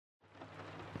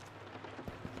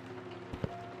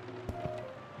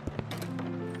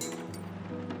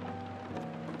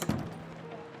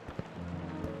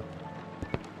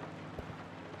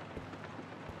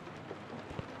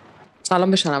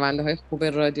سلام به شنونده های خوب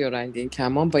رادیو رنگین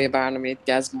کمان با یه برنامه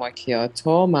دیگه از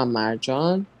ماکیاتو. من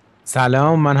مرجان.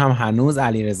 سلام، من هم هنوز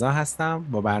علیرضا هستم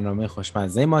با برنامه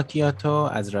خوشمزه ماکیاتو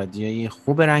از رادیوی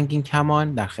خوب رنگین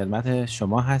کمان در خدمت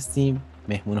شما هستیم.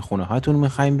 مهمون خونه هاتون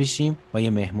میخوایم بشیم با یه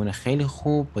مهمون خیلی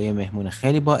خوب، با یه مهمون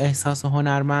خیلی با احساس و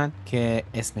هنرمند که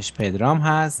اسمش پدرام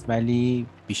هست، ولی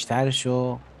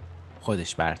بیشترشو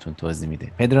خودش براتون توضیح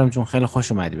میده. پدرام جون، خیلی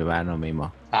خوش اومدی به برنامه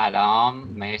ما. سلام،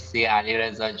 مرسی علی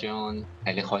رضا جون.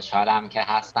 خیلی خوشحالم که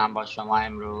هستم با شما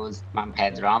امروز. من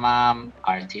پدرامم،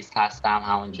 آرتیست هستم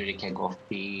همونجوری که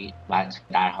گفتی و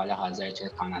در حال حاضر توی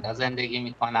کانادا زندگی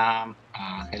میکنم.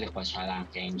 خیلی خوشحالم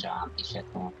که اینجا هم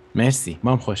پیشتون. مرسی،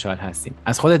 ما هم خوشحال هستیم.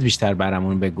 از خودت بیشتر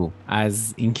برامون بگو،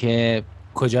 از اینکه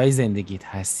کجای زندگیت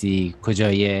هستی،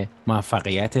 کجای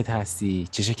موفقیتت هستی،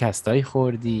 چه شکستایی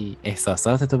خوردی،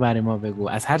 احساساتتو برای ما بگو.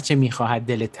 از هر چه میخواهد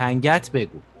دل تنگت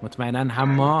بگو. مطمئنا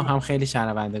هم ما هم خیلی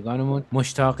شنوندگانمون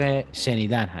مشتاق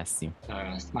شنیدن هستیم.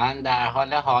 درست. من در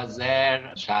حال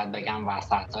حاضر شاید بگم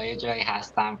وسطای جایی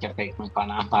هستم که فکر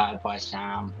میکنم باید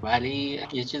باشم، ولی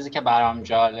یه چیزی که برام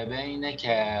جالبه اینه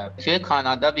که توی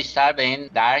کانادا بیشتر به این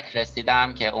درک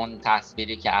رسیدم که اون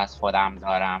تصویری که از خودم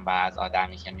دارم و از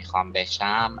آدمی که میخوام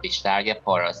بشم بیشتر یه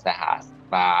پروسه هست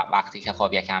و وقتی که خب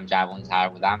یکم جوان‌تر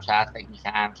بودم شاید فکر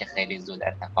می‌کردم که خیلی زود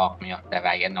اتفاق میفته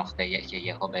و یه نقطه‌ایه که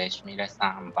یهو بهش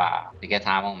میرسم و دیگه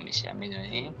تموم میشه،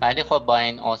 میدونی. ولی خب با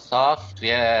این اوصاف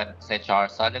توی 3-4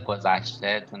 سال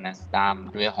گذشته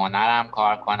تونستم روی هنرم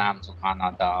کار کنم تو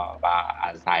کانادا و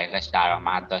از طریقش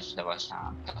درآمد داشته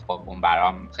باشم. خب اون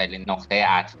برام خیلی نقطه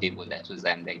عطفی بوده تو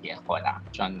زندگی خودم،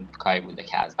 چون کاری بوده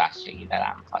که از بچگی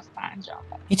دلم می‌خواست انجام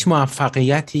بدم. هیچ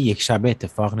موفقیتی یک شبه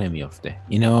اتفاق نمیافته.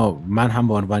 اینو من هم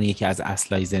به عنوان یکی از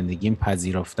اصلای زندگیم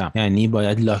پذیرفتم. یعنی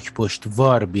باید لاک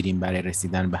پشتوار بریم برای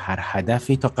رسیدن به هر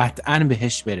هدفی تا قطعاً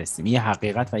بهش برسیم. یه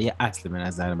حقیقت و یه اصل به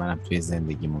نظر منم توی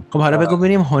زندگیمون. خب حالا بگو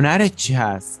ببینیم هنرت چی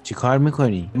هست؟ چی کار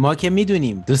میکنی؟ ما که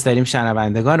میدونیم، دوست داریم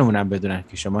شنوندگانمون هم بدونن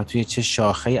که شما توی چه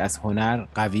شاخه‌ای از هنر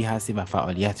قوی هستی و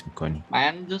فعالیت میکنی.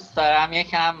 من دوست دارم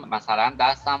یکم مثلا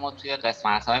دستم رو توی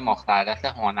قسمت‌های مختلف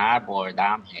هنر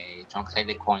بردم، چون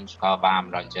خیلی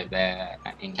کنجکاوم راجع به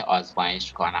اینکه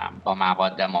آزمایش کنم با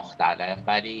مواد مختلف،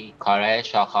 ولی کارهای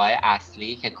شاخه‌های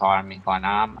اصلی که کار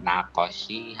میکنم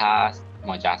نقاشی هست،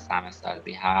 مجسمه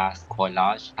سازی هست،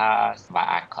 کلاژ هست و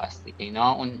عکاسی.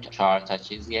 اینا اون 4 تا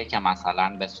چیزیه که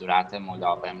مثلا به صورت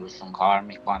مداوم روشون کار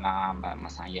میکنم.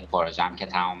 مثلا یه پروژم که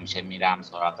تمام میشه میرم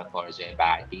سراغ پروژه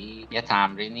بعدی، یه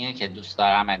تمرینیه که دوست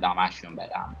دارم ادامهشون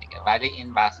بدم دیگه. ولی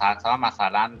این وسط ها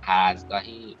مثلا هر از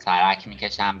گاهی سرک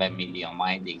میکشم به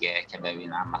میدیومای دیگه که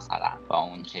ببینم مثلا با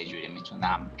اون چجوری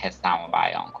میتونم حسمو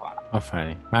بیان کنم.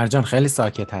 آفرین مرجان، خیلی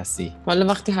ساکت هستی. حالا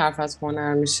وقتی حرف از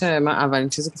هنر میشه، من اولین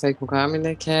چیزی که فکر میکنم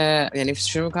اینه که یعنی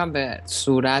شروع میکنم به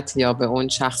صورت یا به اون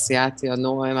شخصیت یا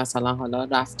نوع مثلا حالا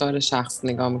رفتار شخص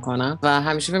نگاه میکنم و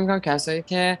همیشه فکر میکنم کسایی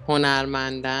که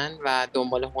هنرمندن و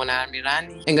دنبال هنر میرن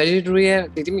انگاری روی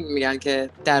دیدی میگن که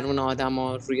درون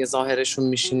آدما روی ظاهرشون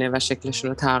میشینه و شکلشون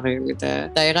رو تغییر میده.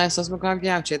 دقیقا احساس میکنم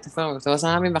که همچین اتفاقی میفته. واسه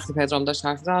همین وقتی پدرام داشت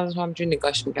حرف زد همینجوری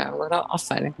نگاش میکردم، گفتم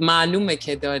آفرین، معلومه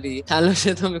که داری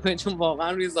تلاشتو میکنی، چون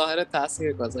واقعا روی ظاهر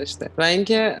تاثیر گذاشته. و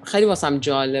اینکه خیلی واسم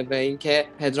جالبه اینکه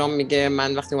پدرام میگه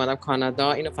من وقتی اومدم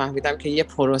کانادا اینو فهمیدم که یه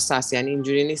پروسه است. یعنی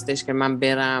اینجوری نیستش که من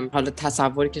برم، حالا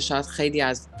تصوری که شاید خیلی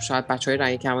از شاید بچهای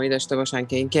رنگی کمانی داشته باشن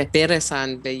که اینکه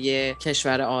برسن به یه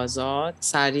کشور آزاد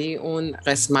سریع اون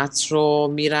قسمت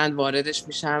رو میرن واردش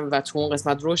میشن و تو اون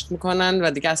قسمت رشد میکنن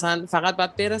و دیگه اصلا فقط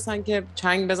باید برسن که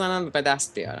چنگ بزنن و به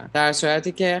دست بیارن. در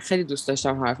صورتی که خیلی دوست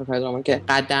داشتم حرف پدرامو که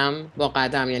قدم با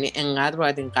قدم، یعنی انقدر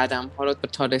باید این قدم ها رو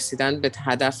تا رسیدن به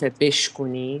هدفت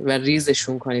بشکنی و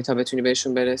ریزشون کنی تا بتونی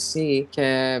بهشون برسی،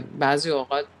 که بعضی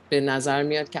اوقات به نظر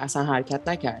میاد که اصلا حرکت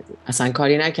نکردی، اصلا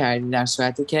کاری نکردی، در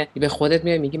صورتی که به خودت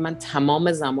میای میگی من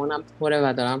تمام زمانم پره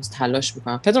و دارم تلاش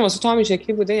میکنم. پدر واسه تو هم این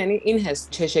شکلی بوده؟ یعنی این حس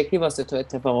چه شکلی واسه تو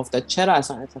اتفاق افتاد؟ چرا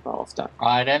اصلا اتفاق افتاد؟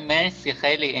 آره مرسی،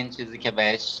 خیلی این چیزی که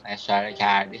بهش اشاره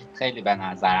کردی خیلی به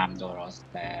نظرم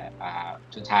درسته.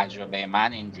 تو تجربه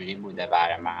من اینجوری بوده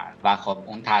برای من و خب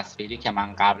اون تصویری که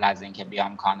من قبل از اینکه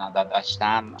بیام کانادا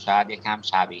داشتم شاید یکم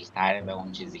شبیه تره به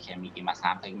اون چیزی که میگی.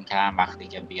 مثلا فکر میکردم وقتی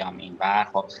که بیام اینور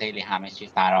خب خیلی همه چی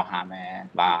فراهمه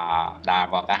و در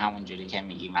واقع همونجوری که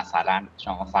میگی مثلا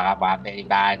شما فقط باید بری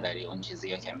برداری اون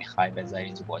چیزی رو که میخوای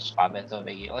بذاری تو بشقابت و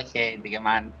بگی اوکی دیگه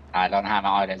من الان همه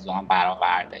آرزوام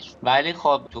برآورده شد. ولی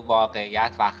خب تو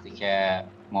واقعیت وقتی که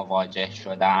مواجه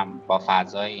شدم با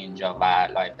فضای اینجا و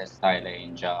لایف استایل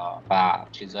اینجا و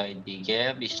چیزهای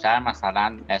دیگه، بیشتر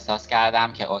مثلا احساس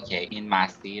کردم که اوکی این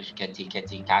مسیر که تیکه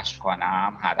تیکش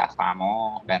کنم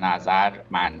هدفمو به نظر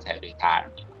منطقی تر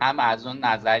میاد. هم از اون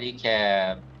نظری که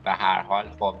به هر حال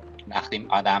خب وقتی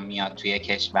آدم میاد توی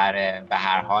کشور به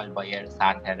هر حال با یه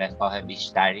سطح رفاه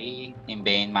بیشتری، این به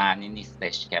این معنی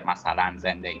نیستش که مثلا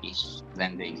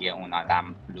زندگی اون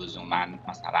آدم لزوما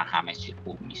مثلا همه چی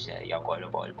خوب میشه یا گل و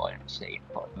بلبل میشه.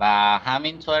 و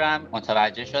همینطورم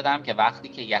متوجه شدم که وقتی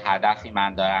که یه هدفی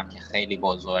من دارم که خیلی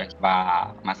بزرگ و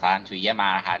مثلا توی یه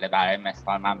مرحله، برای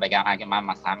مثال من بگم اگه من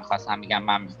مثلا میخواستم بگم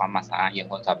من میخوام مثلا یه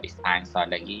تا 25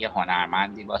 سالگی یه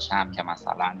هنرمندی باشم که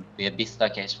مثلا توی 20 تا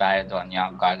کشور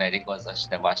دنیا گالری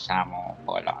گذاشته باشم و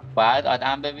فلان، باید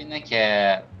آدم ببینه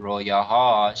که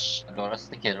رویاهاش،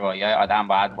 درسته که رویای آدم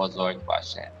باید بزرگ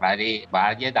باشه ولی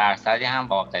باید یه درصدی هم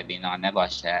واقع بینانه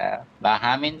باشه و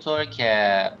همینطور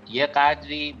که یه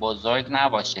قدری بزرگ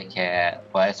نباشه که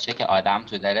باعث شه که آدم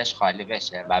تو دلش خالی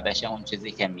بشه و بشه اون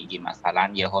چیزی که میگی. مثلا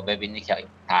یهو ببینی که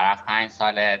طرف 5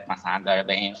 ساله مثلا داره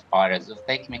به این آرزو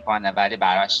فکر میکنه ولی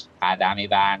براش قدمی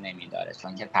بر نمیداره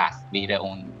چون که تصویر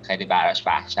اون خیلی براش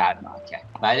وحشتناکه.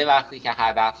 ولی وقتی که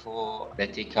هدفو به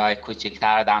تیکه‌های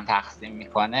کوچیک‌تر آدم تقسیم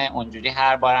میکنه، اونجوری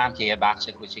هر بارم که یه بخش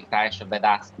کوچیک‌ترش رو به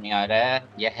دست میاره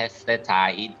یه حس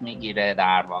تایید میگیره،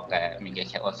 در واقع میگه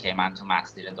که اوکی من تو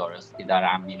مسیر درستی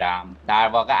دارم میرم. در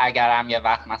واقع اگرم یه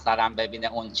وقت مثلا ببینه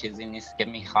اون چیزی نیست که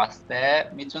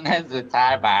میخواسته، میتونه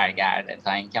زودتر برگرده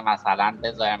تا اینکه مثلا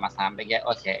بذاره مثلا بگه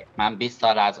اوکی من 20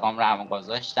 سال از عمرم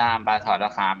گذاشتم بعد حالا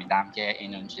فهمیدم که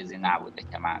این اون چیزی نبوده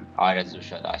که من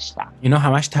آرزوشو داشتم. اینا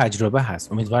همش تجربه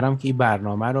هست. امیدوارم که این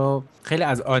برنامه رو خیلی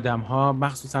از آدم‌ها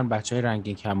مخصوصا بچهای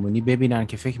رنگین کمونی ببینن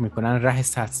که فکر میکنن ره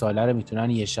 100 ساله رو میتونن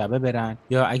یه شبه برن،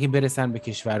 یا اگه برسن به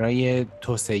کشورهای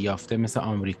توسعه یافته مثل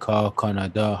آمریکا،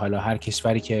 کانادا، حالا هر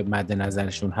کشوری که مد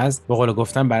نظرشون هست، به قول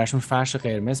گفتن براشون فرش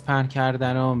قرمز پهن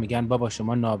کردن و میگن بابا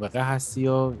شما نابغه هستی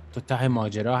و تو ته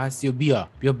ماجرا هستی و بیا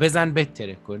بزن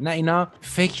بتره کن. نه، اینا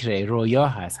فکر رویا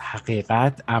هست.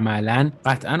 حقیقت عملاً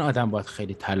قطعاً آدم باید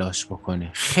خیلی تلاش بکنه،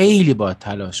 خیلی باید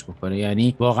تلاش بکنه.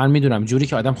 یعنی واقعا میدونم جوری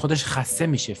که آدم خودش خسته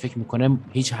میشه، فکر میکنه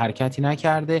هیچ حرکتی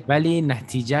نکرده ولی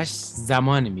نتیجهش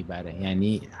زمان میبره،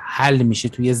 یعنی حل میشه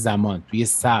توی زمان، توی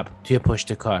صبر، توی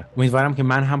پشت کار. امیدوارم که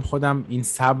من هم خودم این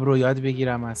صبر رو یاد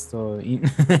بگیرم از تو. این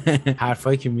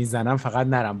حرفایی که میزنم فقط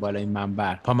نرم بالای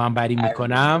منبر پا منبری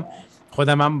میکنم،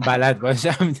 خودم هم بلد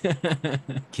باشم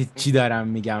که چی دارم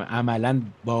میگم، عملا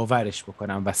باورش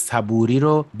بکنم و صبوری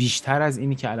رو بیشتر از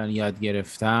اینی که الان یاد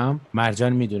گرفتم.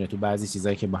 مرجان میدونه تو بعضی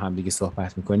چیزایی که با هم دیگه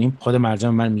صحبت میکنیم، خود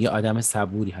مرجان من میگه آدم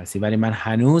صبوری هستی، ولی من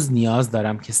هنوز نیاز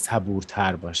دارم که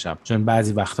صبورتر باشم، چون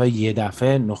بعضی وقتا یه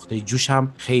دفعه نقطه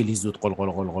جوشم خیلی زود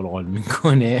قلقل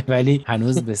میکنه، ولی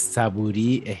هنوز به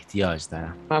صبوری احتیاج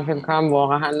دارم. من فکر کنم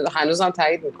واقعا هنوزم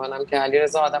تایید میکنم که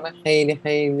علیرضا آدم خیلی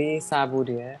خیلی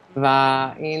صبوریه و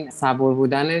این صبور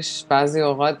بودنش بعضی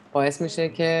اوقات باعث میشه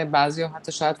که بعضی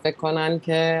حتی شاید فکر کنن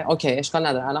که اوکی اشکال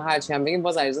نداره الان هرچی هم بگیم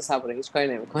باز علیرضا صبوره، هیچ کاری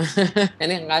نمیکنه.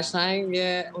 یعنی قشنگ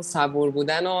اون صبور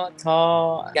بودن و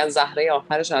تا یعنی زهره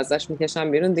آخرش ازش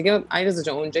میکشن بیرون دیگه. علیرضا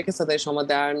جان اونجایی که صدای شما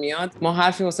در میاد ما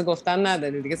حرفی واسه گفتن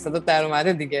نداریم دیگه، صدا در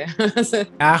اومده دیگه.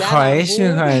 خواهش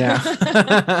میکنم.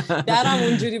 درم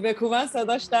اونجوری بکوبن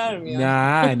صداش در میاد.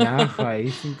 نه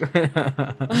خواهش میکنم.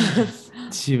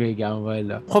 چی بگم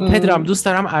والا. خب پدرام دوست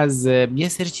دارم از یه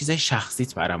سری چیزای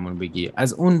شخصیت برامون بگی،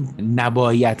 از اون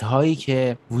نبایت هایی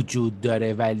که وجود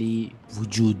داره ولی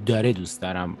وجود داره، دوست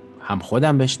دارم هم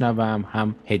خودم بشنوم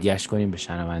هم هدیهش کنیم به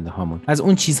شنونده هامون. از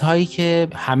اون چیزهایی که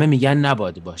همه میگن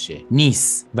نباید باشه،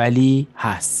 نیست ولی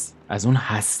هست. از اون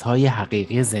هستهای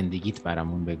حقیقی زندگیت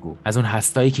برامون بگو، از اون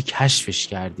هستهایی که کشفش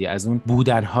کردی، از اون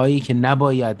بودنهایی که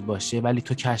نباید باشه ولی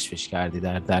تو کشفش کردی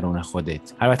در درون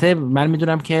خودت. البته من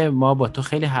میدونم که ما با تو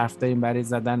خیلی حرف داریم برای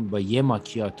زدن، با یه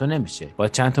ماکیاتو نمیشه، با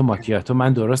چند تا ماکیاتو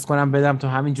من درست کنم بدم تو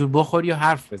همینجور بخوری و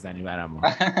حرف بزنی برامون.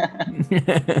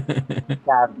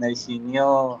 شب نشینی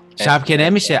و شب که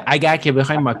نمیشه، اگر که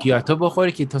بخوای ماکیاتو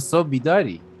بخوری که تا صبح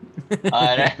بیداری.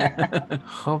 آره.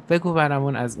 خب بگو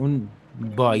برامون از اون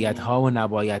بایدها و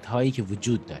نبایدهایی که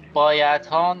وجود داره.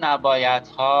 بایدها و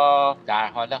نبایدها در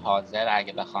حال حاضر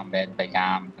اگه بخوام بهت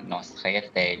بگم، نسخه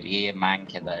فعلی من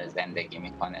که داره زندگی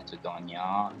میکنه تو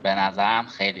دنیا به نظرم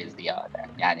خیلی زیاده.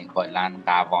 یعنی کلا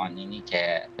قوانینی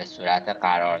که به صورت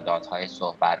قراردادهای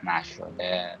صحبت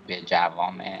نشده به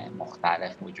جوامع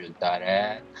مختلف وجود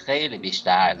داره خیلی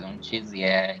بیشتر از اون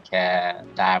چیزیه که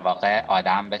در واقع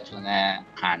آدم بتونه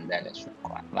هندلشون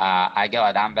کنه. و اگه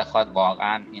آدم بخواد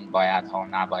واقعا این باید باید ها و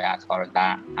نباید ها رو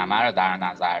همه رو در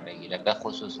نظر بگیره، به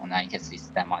خصوص اونایی که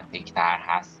سیستماتیک تر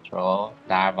هست رو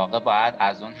در واقع باید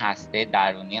از اون هسته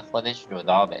درونی خودش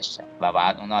جدا بشه و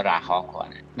باید اونا رها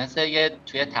کنه. مثل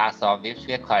توی تصاویر،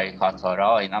 توی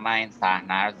کاریکاتورها اینا، من این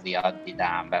صحنه رو زیاد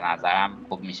دیدم، به نظرم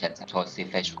خوب میشه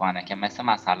توصیفش کنه که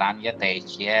مثلا یه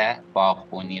قیچی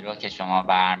باغبونی رو که شما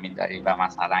برمیداری و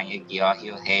مثلا یه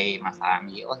گیاهی و هی مثلا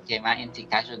میگی اوکی من این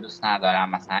تیکش رو دوست ندارم،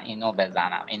 مثلا اینو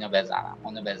بزنم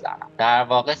اونو بزنم. در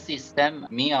واقع سیستم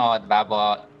میاد و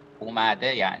با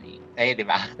اومده، یعنی خیلی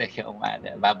وقته که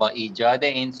اومده و با ایجاد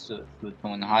این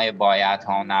ستونهای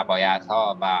بایدها و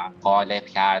نبایدها و غالب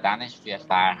کردنش توی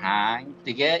فرهنگ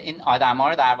دیگه این آدما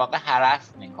رو در واقع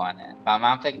هرس میکنه. و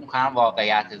من فکر میکنم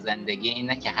واقعیت زندگی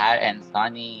اینه که هر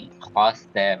انسانی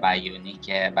خاصه و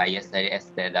یونیکه و یه سری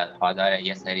استعدادها داره،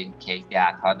 یه سری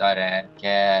کیفیت‌ها داره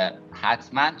که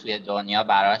حتما توی دنیا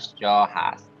براش جا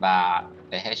هست و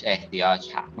بهش احتیاج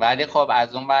هست. ولی خب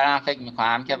از اون برم فکر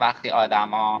میکنم که وقتی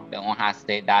آدما به اون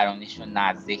هسته درونیشون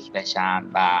نزدیک بشن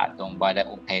و دنبال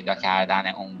اون پیدا کردن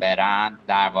اون برن،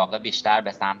 در واقع بیشتر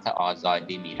به سمت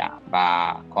آزادی میرن و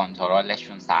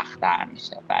کنترلشون سخت‌تر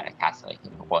میشه برای کسایی که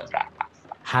تو قدرت هست.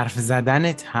 حرف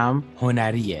زدنت هم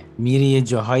هنریه، میری یه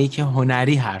جاهایی که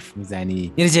هنری حرف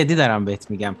میزنی. یعنی جدی دارم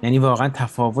بهت میگم، یعنی واقعا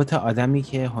تفاوت آدمی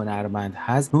که هنرمند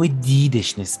هست، نوع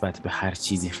دیدش نسبت به هر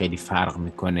چیزی خیلی فرق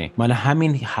میکنه. مال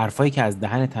همین حرفایی که از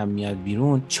دهنت هم میاد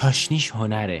بیرون چاشنیش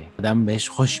هنره، آدم بهش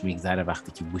خوش میگذره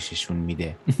وقتی که گوششون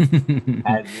میده.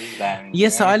 یه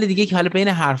سوال دیگه که حالا بین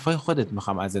حرفای خودت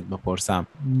میخوام ازت بپرسم،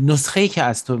 نسخه‌ای که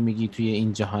از تو میگی توی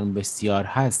این جهان بسیار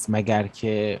هست، مگر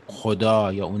که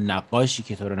خدا یا اون نقاشی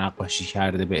که تو رو نقاشی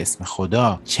کرده به اسم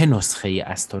خدا، چه نسخه‌ای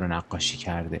از تو رو نقاشی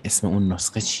کرده؟ اسم اون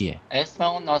نسخه چیه؟ اسم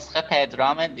اون نسخه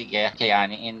پدرام دیگه، که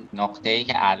یعنی این نقطه‌ای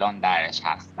که الان درش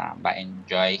هستم و این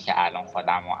جایی که الان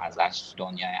خودم رو ازش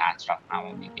دنیای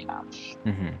اطرافمو میبینم.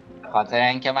 خاطر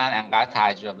اینکه من انقدر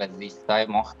تجربه زیستای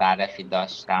مختلفی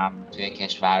داشتم توی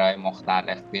کشورهای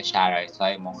مختلف، توی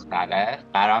شرایطهای مختلف،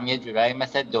 برام یه جورایی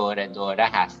مثل دوره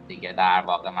هست دیگه. در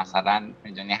واقع مثلا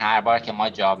میدونی هر بار که ما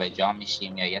جابجا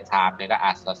میشیم یا یه تغییر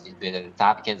اساسی توی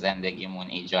سبک زندگیمون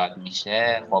ایجاد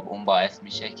میشه، خب اون باعث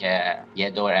میشه که یه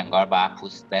دور انگار باید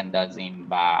پوست بندازیم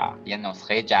و یه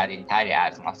نسخه جدیدتری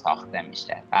از ما ساخته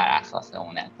میشه بر اساس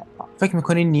اون اتفاق. فکر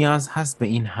میکنی نیاز هست به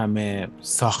این همه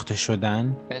ساخته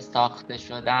شدن؟ به ساخته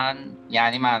شدن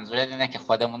یعنی منظورت اینه که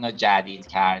خودمون رو جدید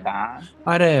کردن؟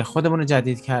 آره، خودمون رو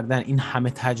جدید کردن، این همه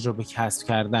تجربه کسب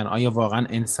کردن. آیا واقعا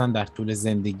انسان در طول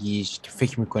زندگیش که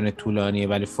فکر میکنه طولانیه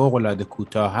ولی فوق العاده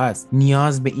کوتاه هست،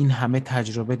 نیاز به این همه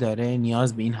تجربه داره؟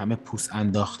 نیاز به این همه پوست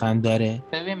انداختن داره؟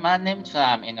 ببین من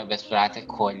نمیتونم اینو به صورت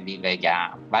کلی بگم،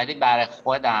 ولی برای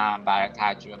خودم، برای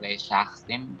تجربه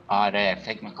شخصیم، آره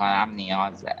فکر میکنم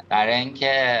نیازه. برای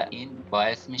اینکه این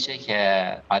باعث میشه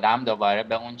که آدم دوباره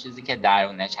به اون چیزی که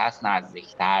درونش هست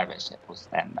نزدیکتر بشه،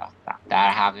 پوست انداختن. در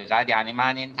حقیقت یعنی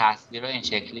من این تصویر رو این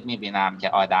شکلی میبینم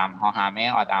که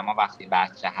همه آدم‌ها وقتی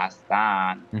بچه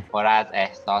هستن پر از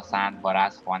احساسن، پر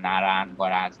از هنرن،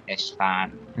 پر از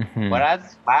عشقن، پر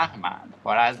از فهمن،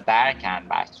 پر از درکن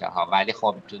بچه‌ها. ولی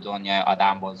خب تو دنیای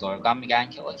آدم بزرگا میگن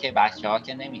که اوکی بچه‌ها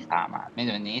که نمیفهمن.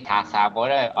 میدونی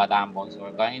تصور آدم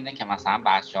بزرگا اینه که مثلا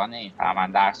بچه‌ها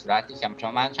نمیفهمن، در صورتی که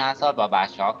چون من چند سال با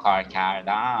بچه‌ها کار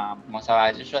کردم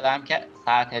متوجه شدم که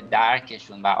سطح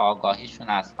درکشون و آگاهیشون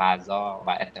از فضا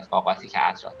و اتفاقاتی که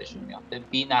اطرافشون میفته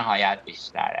بی نهایت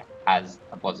بیشتره از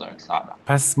بزرگسالان.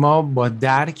 پس ما با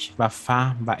درک و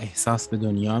فهم و احساس به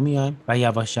دنیا میایم و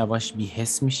یواش یواش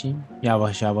بی‌حس میشیم،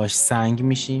 یواش یواش سنگ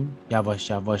میشیم، یواش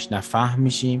یواش نفهم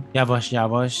میشیم، یواش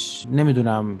یواش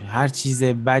نمیدونم هر چیز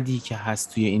بدی که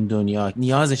هست توی این دنیا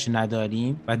نیازش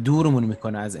نداریم و دورمون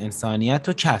میکنه از انسانیت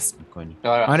رو کسب میکنیم.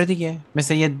 آره دیگه،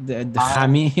 مثل یه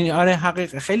خمیر. آره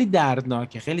حقیقت خیلی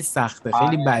دردناکه، خیلی سخته،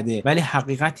 خیلی بده، ولی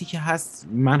حقیقتی که هست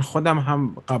من خودم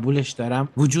هم قبولش دارم،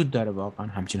 وجود داره واقعا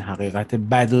همچین حقیقت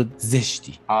بد و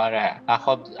زشتی. آره و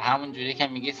خب همون جوری که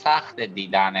میگی سخت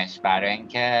دیدنش، برای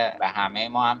اینکه به همه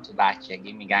ما هم تو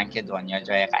بچگی میگن که دنیا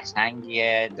جای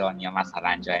قشنگیه، دنیا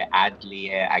مثلا جای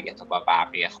عدلیه، اگه تو با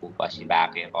بقیه خوب باشی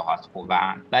بقیه باهات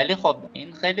خوبن. ولی خب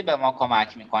این خیلی به ما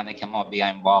کمک میکنه که ما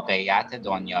بیایم واقعیت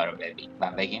دنیا رو ببینیم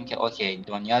و بگیم که اوکی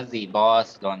دنیا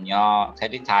زیباست، دنیا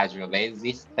خیلی تجربه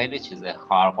زیست، خیلی چیز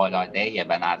خارق‌العاده‌ایه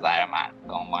به نظر من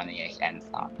به عنوان یک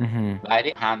انسان.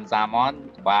 ولی همزمان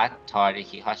باید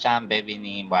تاریکی هاشم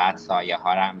ببینیم، باید سایه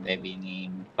ها هم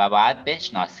ببینیم و و باید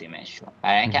بشناسیمشون،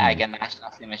 برای اینکه اگه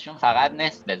نشناسیمشون فقط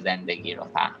نصف زندگی رو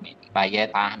فهمیدیم و یه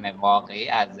فهم واقعی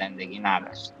از زندگی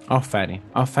نداشتیم.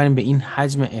 آفرین به این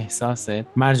حجم احساست.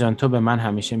 مرجان تو به من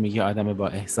همیشه میگی آدم با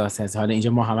احساس هست. حالا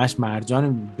اینجا ما همش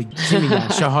مرجان چی میگن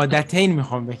شهادتین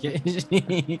میخوام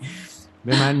بکشی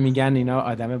به من میگن اینا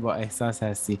آدم با احساس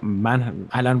هستی. من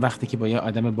الان وقتی که با یه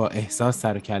آدم با احساس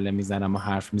سر و کله میزنم و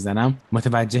حرف میزنم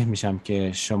متوجه میشم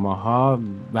که شماها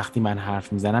وقتی من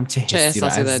حرف میزنم چه حسی رو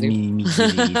از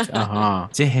میگیرید. آها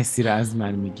چه حسی رو از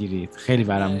من میگیرید. خیلی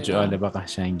برام جالب و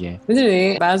قشنگه.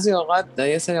 میدونی بعضی اوقات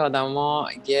یه سری آدما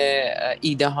یه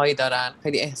ایده هایی دارن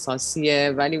خیلی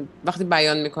احساسیه، ولی وقتی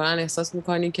بیان میکنن احساس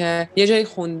میکنی که یه جایی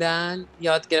خوندن،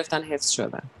 یاد گرفتن، حفظ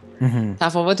شدن.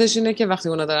 تفاوتش اینه که وقتی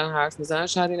اونا دارن حرف میزنن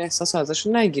شاید این احساس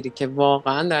ازشون نگیری که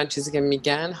واقعا دارن چیزی که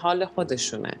میگن حال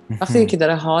خودشونه. وقتی یکی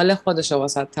داره حال خودش رو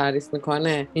واسه تعریف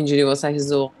میکنه اینجوری واسه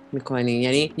ذوق میکنی،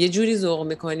 یعنی یه جوری ذوق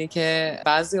میکنی که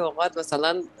بعضی اوقات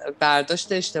مثلا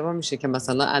برداشت اشتباه میشه که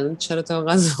مثلا الان چرا تو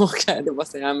انقدر ذوق کردی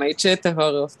واسه همه چه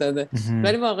اتفاقی افتاده.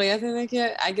 ولی واقعیت اینه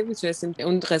که اگه میتونستیم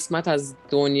اون قسمت از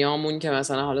دنیامون که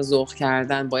مثلا حالا ذوق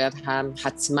کردن باید هم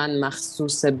حتما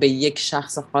مخصوص به یک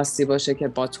شخص خاصی باشه که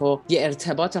با تو یه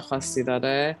ارتباط خاصی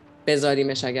داره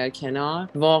بذاریمش اگر کنار،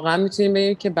 واقعا میتونیم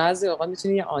بگیم که بعضی اوقات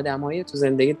میتونی یه آدمایی تو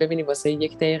زندگیت ببینی واسه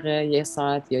 1 دقیقه، 1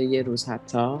 ساعت یا 1 روز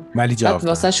حتی، ولی بعد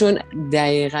واسه شون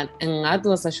دقیقاً انقدر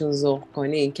واسه شون ذوق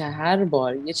کنی که هر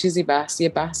بار یه چیزی یه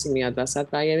بحثی میاد وسط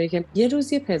برگردی که یه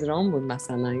روز یه پدرام بود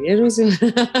مثلا، یه روزی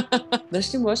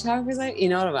داشتیم باهاش حرف می‌زدیم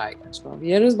اینا رو برگشت کنم،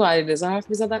 یه روز با علیرضا حرف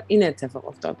می‌زدم این اتفاق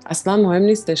افتاد. اصلا مهم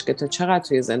نیستش که تو چقدر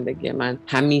توی زندگی من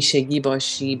همیشگی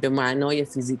باشی به معنای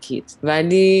فیزیکیت،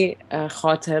 ولی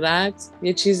خاطرت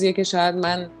یه چیزیه که شاید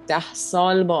من 10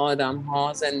 سال با آدم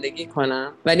ها زندگی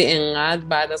کنم ولی انقدر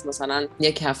بعد از مثلا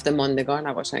 1 هفته ماندگار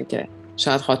نباشن که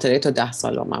شاید خاطره تو 10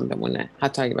 سال با من بمونه،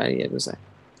 حتی اگه برای 1 روزه.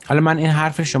 حالا من این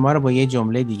حرف شما رو با یه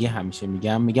جمله دیگه همیشه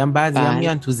میگم بعضیا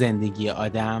میان تو زندگی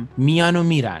آدم میان و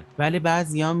میرن، ولی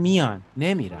بعضیا میان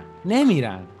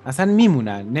نمیرن اصلا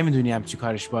میمونن، نمیدونی هم چی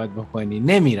کارش باید بکنی،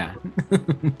 نمیرن.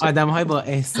 آدم‌های با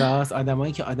احساس،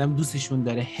 آدمایی که آدم دوستشون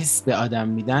داره، حس به آدم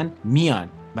میدن، میان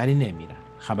ولی نمیرن،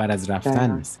 خبر از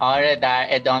رفتن نیست. آره در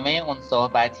ادامه اون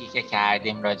صحبتی که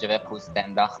کردیم راجع به پوست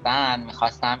انداختن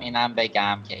میخواستم اینم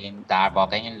بگم که این در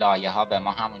واقع این لایه ها به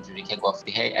ما همونجوری که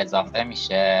گفتی هی اضافه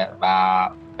میشه و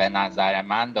به نظر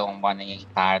من به عنوان یک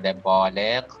فرد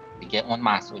بالغ دیگه اون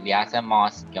مسئولیت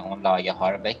ماست که اون لایه ها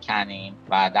رو بکنیم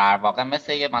و در واقع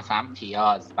مثل یه مثلا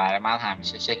پیاز، برای من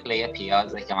همیشه شکل یه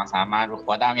پیازه که مثلا من رو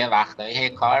خودم یه وقتایی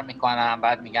کار میکنم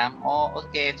بعد میگم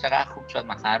اوکی چقدر خوب شد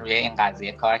مثلا روی این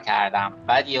قضیه کار کردم،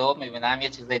 بعد یهو میبینم یه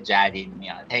چیز جدید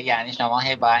میاد. یعنی شما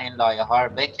باید این لایه ها رو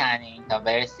بکنیم تا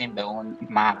برسیم به اون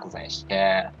مغزش،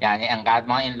 که یعنی انقدر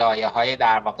ما این لایه های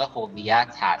در واقع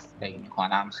هویت هست فکر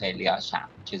میکنم خیلی هاشم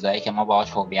چیزایی که ما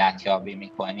باهاش هویت یابی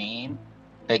میکنیم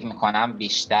فکر میکنم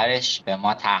بیشترش به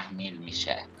ما تحمیل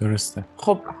میشه. درسته.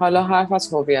 خب حالا حرف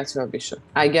از هویت یابی شد،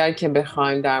 اگر که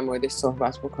بخوایم در موردش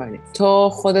صحبت بکنیم تو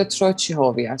خودت رو چی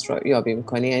هویت رو یابی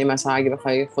میکنی؟ یعنی مثلا اگه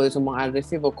بخوای خودت رو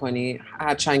معرفی بکنی،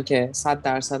 هرچند که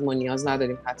 100% ما نیاز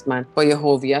نداریم حتما با یه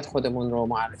هویت خودمون رو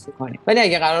معرفی کنیم، ولی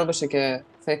اگه قرار باشه که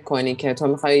فکر کنی که تو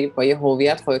میخوای با یه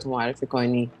هویت خودت معرفی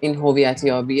کنی، این هویت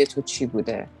یابی تو چی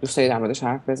بوده؟ دوست داری در موردش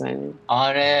حرف بزنی؟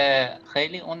 آره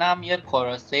خیلی اونم یه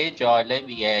پروسه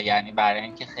جالبیه، یعنی برای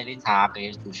اینکه خیلی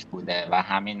تغییر توش بوده و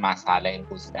همین مسئله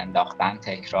پوست انداختن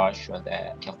تکرار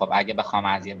شده که خب اگه بخوام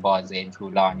از یه بازه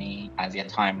طولانی، از یه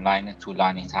تایملاین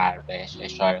طولانی تر بهش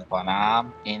اشاره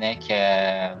کنم، اینه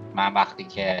که من وقتی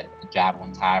که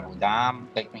جوان‌تر بودم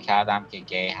فکر می‌کردم که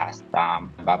گی هستم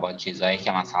و با چیزایی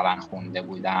که مثلا خونده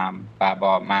بودم و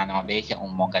با منابعی که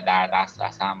اون موقع در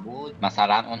دسترسم بود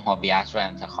مثلا اون هویت رو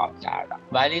انتخاب کردم،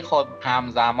 ولی خب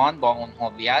همزمان با اون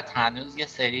هویت هنوز یه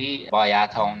سری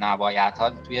بایدها و نبایدها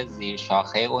توی زیر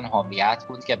شاخه اون هویت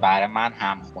بود که برای من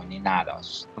همخونی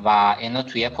نداشت و اینو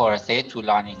توی پروسه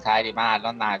طولانی تری، من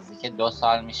الان نزدیک 2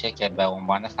 سال میشه که به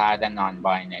عنوان فرد نان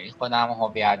باینری خودم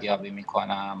هویت یابی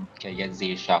میکنم که یه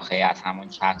زیر شاخه از همون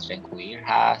چتر کویر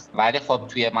هست، ولی خب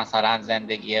توی مثلا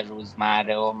زندگی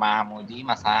روزمره و معمولی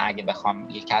مثلا اگه بخوام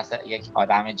یک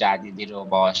آدم جدیدی رو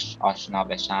باش آشنا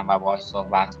بشم و باش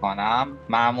صحبت کنم،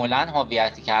 معمولا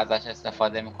هویتی که ازش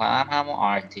استفاده میکنم همون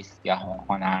آرتیست یا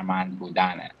هنرمند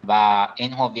بودنه و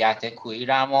این هویت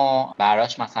کویرم و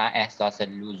براش مثلا احساس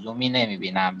لزومی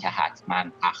نمیبینم که حتما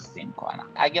تقسیم کنم.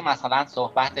 اگه مثلا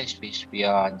صحبتش پیش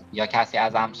بیاد یا کسی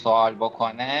ازم سوال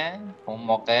بکنه، اون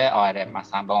موقع آره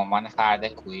مثلا به عنوان فرد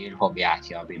کویر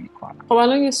هویت یابی میکنم. خب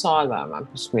الان یه سوال برام من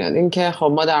پیش میاد، این که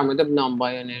خب ما در مورد نان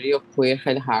باینری و کویر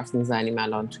خیلی حرف میزنیم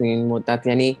الان تو این مدت،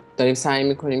 یعنی داریم سعی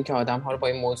میکنیم که آدم‌ها رو با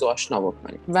این موضوع آشنا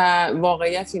بکنیم. و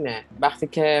واقعیت اینه وقتی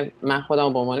که من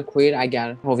خودم به عنوان کویر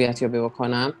اگر هویت یابی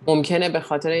بکنم، ممکنه به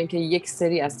خاطر اینکه یک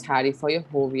سری از تعریف‌های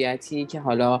هویتی که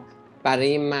حالا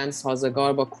برای من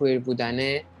سازگار با کویر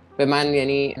بودنه به من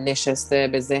یعنی نشسته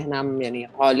به ذهنم، یعنی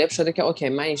غالب شده که اوکی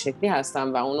من این شکلی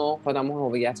هستم و اونو خودم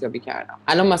هویت یابی کردم.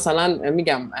 الان مثلا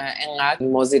میگم انقدر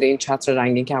ما زیر این چتر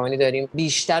رنگین کمانی داریم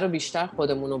بیشتر و بیشتر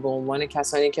خودمون رو به عنوان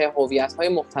کسانی که هویت‌های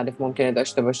مختلف ممکنه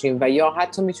داشته باشیم و یا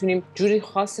حتی میتونیم جوری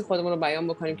خاصی خودمون رو بیان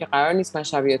بکنیم که قرار نیست من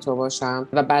شبیه تو باشم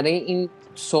و برای این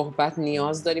صحبت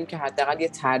نیاز داریم که حداقل یه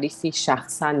تعریفی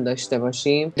شخصا داشته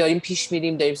باشیم. داریم پیش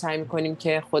میریم، داریم سعی میکنیم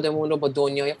که خودمون رو با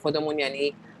دنیای خودمون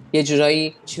یعنی یه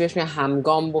جورایی چی بهش میگن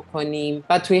همگام بکنیم.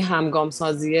 و توی همگام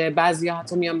سازیه بعضیا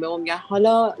حتی میان به اون میگن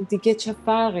حالا دیگه چه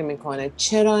فرقی میکنه،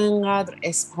 چرا اینقدر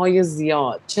اسمهای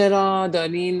زیاد، چرا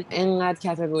دارین اینقدر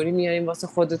کاتگوری میارین واسه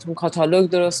خودتون، کاتالوگ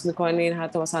درست میکنین،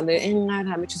 حتی مثلا دارین اینقدر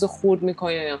همه چیزو خورد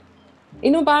میکنین.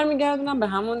 اینو برمیگردونم به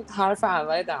همون حرف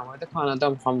اول در مورد کانادا.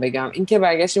 میخوام بگم این که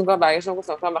برگشتم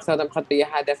گفتم وقتی آدم میخواد به یه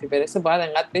هدفی برسه باید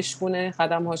انقدر بشکونه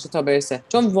قدم‌هاشو تا برسه،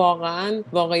 چون واقعا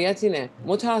واقعیت اینه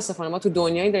متاسفانه ما تو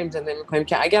دنیایی داریم زندگی میکنیم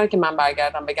که اگر که من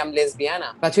برگردم بگم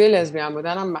لزبیانم و توی لزبیان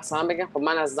بودنم مثلا بگم خب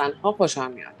من از زنها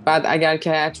خوشم میاد، بعد اگر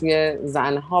که توی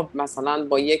زنها مثلا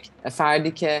با یک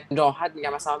فردی که راحت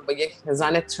میگم مثلا با یک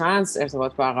زن ترنس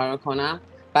ارتباط برقرار کنم،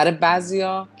 برای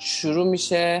بعضیا شروع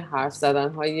میشه حرف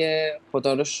زدن‌های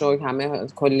خدا رو شکر همه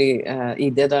کلی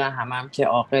ایده دارن، هم که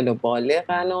عاقل و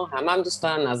بالغن و هم دوست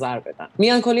دارن نظر بدن،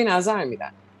 میان کلی نظر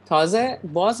میدن. تازه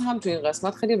باز هم تو این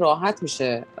قسمت خیلی راحت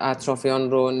میشه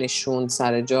اطرافیان رو نشون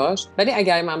سر جاش. ولی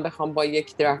اگر من بخوام با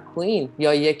یک درگ کوین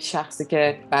یا یک شخصی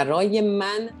که برای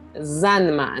من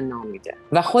زن معنا میده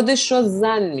و خودش رو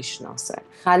زن میشناسه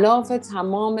خلاف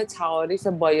تمام تعاریف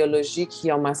بیولوژیک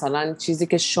یا مثلا چیزی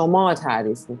که شما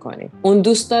تعریف میکنید، اون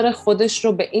دوست داره خودش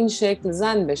رو به این شکل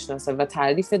زن بشناسه و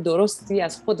تعریف درستی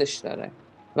از خودش داره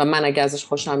و من اگه ازش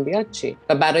خوشم بیاد چی؟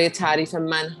 و برای تعریف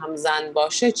من هم زن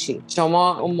باشه چی؟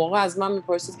 شما اون موقع از من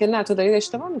میپرسید که نه تو دارید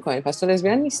اشتباه میکنی، پس تو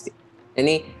لزبیان نیستی.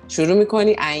 یعنی شروع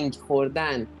میکنی انگ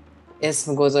خوردن،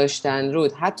 اسم گذاشتن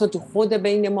رود، حتی تو خود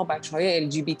بین ما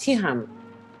بچهای LGBT هم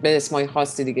به اسمای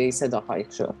خاصی دیگه ای صدا خواهی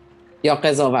شد یا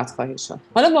قضاوت خواهی شد.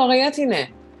 حالا واقعیت اینه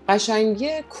قشنگی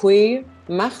کویر،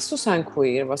 مخصوصا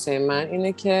کویر واسه من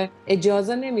اینه که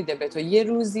اجازه نمیده به تو. یه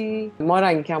روزی ما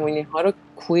رنگ کمونی ها رو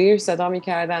کویر صدا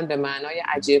میکردن به معنای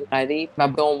عجیب غریب و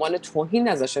به عنوان توهین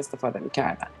ازش استفاده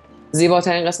میکردن.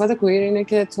 زیباترین قسمت کویر اینه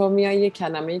که تو میای یه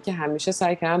کلمه‌ای که همیشه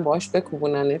سعی کردن باهاش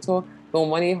بکوبونن تو به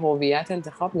عنوان یه هویت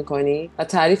انتخاب میکنی و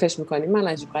تعریفش میکنی. من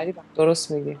عجیب غریبم.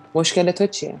 درست میگی. مشکل تو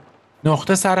چیه؟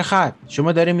 نقطه سر خط.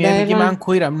 شما داری میگی من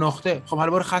کویرم نقطه. خب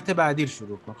حالا برو خط بعدی رو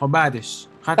شروع کن. خب بعدش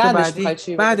خط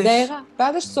بعدی دقیقاً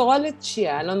بعدش سوالت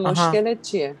چیه؟ الان مشکلت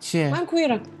چیه؟ من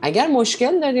کویرم. اگر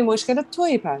مشکل داری مشکلت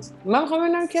تویی. پس من میخوام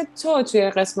ببینم که تو توی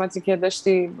قسمتی که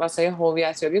داشتی واسه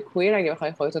هویت یابی کویر اگه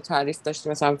بخوای خودت رو تعریف داشتی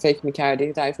مثلا فکر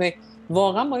می‌کردی تعریف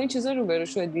واقعا با این چیزا روبرو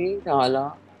شدی که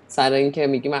حالا سر این که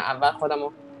میگی من اول خودمو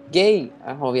گی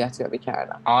هویت یابی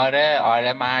کردم؟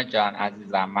 آره مرجان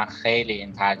عزیزم، من خیلی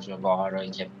این تجربه ها رو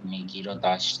که میگی رو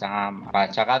داشتم و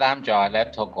چقدر هم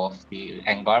جالب تو گفتی.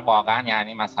 انگار واقعا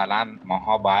یعنی مثلا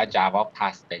ماها باید جواب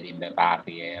پس بدیم به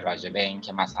بقیه راجع به این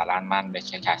که مثلا من به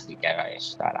چه کسی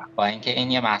گرایش دارم، با اینکه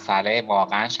این یه مسئله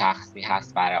واقعا شخصی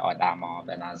هست برای آدما.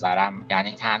 به نظرم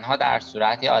یعنی تنها در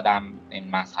صورتی آدم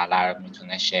این مسئله رو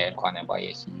میتونه شیر کنه با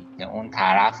یکی که اون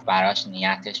طرف براش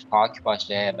نیتش پاک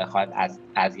باشه، بخواد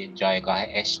از یه جایگاه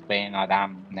عشق به این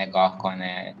آدم نگاه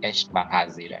کنه، عشق و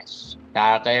پذیرش.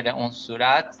 در غیر اون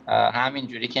صورت همین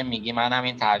جوری که میگی منم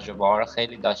این تجربه ها رو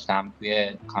خیلی داشتم توی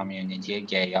کامیونیتی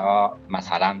گیا.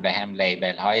 مثلا به هم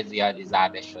لیبل های زیادی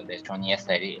زده شده چون یه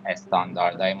سری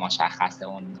استانداردهای مشخص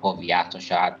اون هویت رو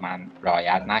شاید من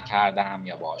رعایت نکردم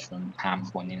یا باشون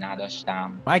همخونی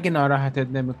نداشتم. اگه ناراحتت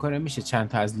نمیکنه میشه چند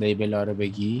تا از لیبل ها رو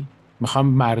بگی؟ میخوام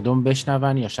مردم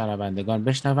بشنون یا شنوندگان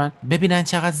بشنون ببینن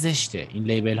چقدر زشته. این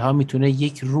لیبل ها میتونه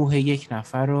یک روح یک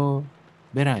نفر رو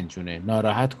برنجونه،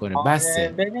 ناراحت کنه.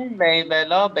 بسه. ببین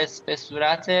لیبل ها به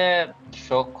صورت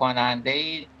شوک کننده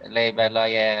لیبل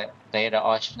های غیر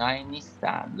آشنایی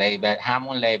نیستن.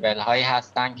 همون لیبل هایی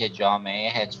هستن که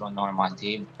جامعه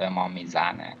هترونورماتیو به ما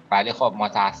میزنه. ولی خب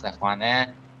متاسفانه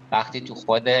وقتی تو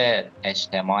خود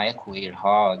اجتماع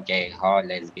کویرها، گیها،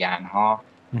 لزبیانها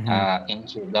این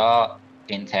چیزا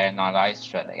اینترنالایز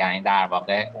شده، یعنی در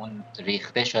واقع اون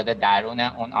ریخته شده درون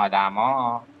اون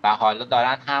آدما و حالا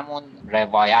دارن همون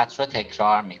روایت رو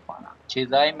تکرار میکنن.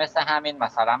 چیزایی مثل همین،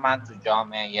 مثلا من تو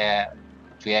جامعه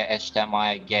توی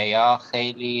اجتماع گیا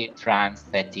خیلی ترنس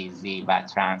ستیزی و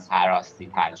ترنس هراسی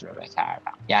تجربه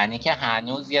کردم. یعنی که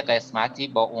هنوز یه قسمتی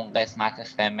با اون قسمت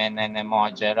فمینن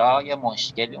ماجرا یه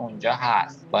مشکلی اونجا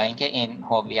هست، با اینکه این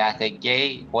هویت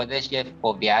گی خودش یه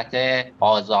هویت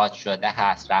آزاد شده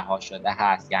هست، رها شده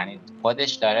هست. یعنی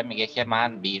خودش داره میگه که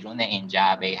من بیرون این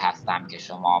جعبه‌ای هستم که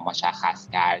شما مشخص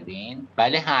کردین،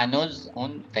 ولی هنوز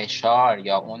اون فشار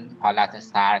یا اون حالت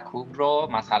سرکوب رو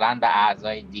مثلا به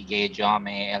اعضای دیگه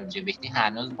جامعه LGBT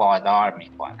هنوز وادار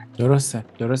میکنه.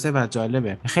 درسته و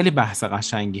جالبه. خیلی بحث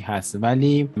قشنگی هست،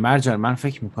 ولی مرجان من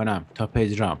فکر میکنم تا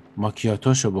پدرام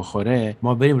ماکیاتوشو بخوره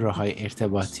ما بریم راههای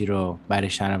ارتباطی رو برای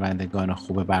شنوندگان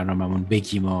خوب برنامه‌مون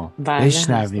بگیم و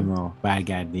بشنویم و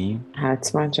برگردیم.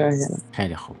 حتما جایزه.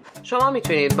 خیلی خوب. شما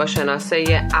میتونید با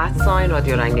شناسه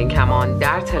 @رادیو رنگین کمان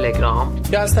در تلگرام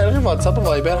یا از طریق واتساپ و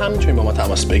وایبر هم میتونید با ما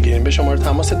تماس بگیرید به شماره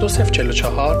تماس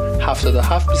 2044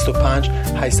 77 25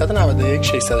 891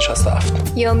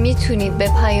 667. یا میتونید به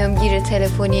پیامگیر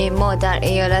تلفنی ما در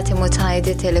ایالات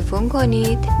متحده تلفن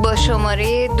کنید با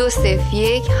شماره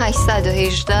 201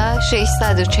 818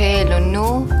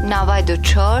 649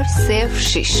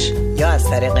 9406 یا از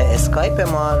طریق اسکایپ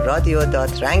ما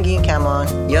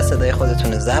radio.ranginkaman یا صدای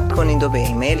خودتون رو ضبط کنید و به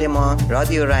ایمیل ما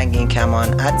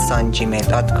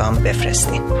radioranginkaman@gmail.com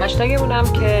بفرستین.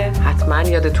 هشتگمونم که حتما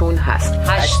یادتون هست،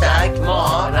 هشتگ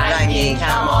ما رنگین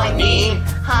کمانی،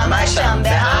 همش هم به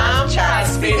هم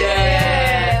چسبیده.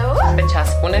 به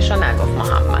چسبونش رو نگفت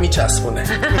محمد، میچسبونه.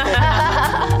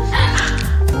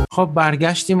 خب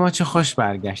برگشتیم، ما چه خوش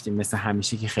برگشتیم، مثل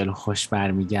همیشه که خیلی خوش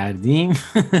برمیگردیم.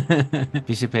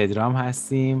 پیش پدرام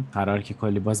هستیم، قرار که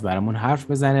کلی باز برامون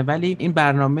حرف بزنه، ولی این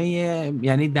برنامه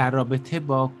یعنی در رابطه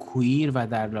با کویر و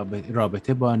در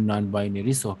رابطه با نان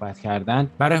باینری صحبت کردن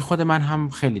برای خود من هم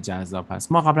خیلی جذاب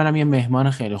هست. ما قبلا هم یه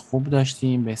مهمان خیلی خوب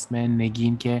داشتیم به اسم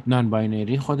نگین که نان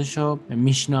باینری خودشو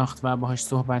میشناخت و باهاش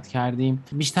صحبت کردیم.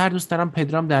 بیشتر دوست دارم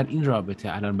پدرام در این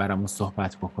رابطه الان برامون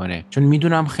صحبت بکنه، چون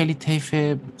میدونم خیلی طیف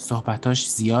صحبتاش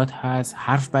زیاد هست،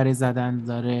 حرف برای زدن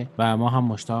داره و ما هم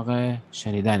مشتاق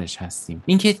شنیدنش هستیم.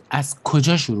 اینکه از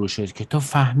کجا شروع شد که تو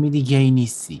فهمیدی گی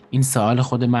نیستی؟ این سوال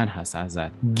خود من هست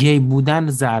ازت. گی بودن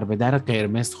ضربه در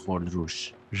قرمز خورد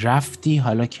روش، رفتی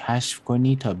حالا کشف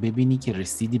کنی تا ببینی که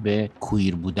رسیدی به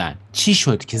کویر بودن. چی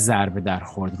شد که ضربه در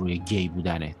خورد روی گی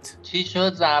بودنت؟ چی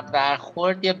شد ضربه در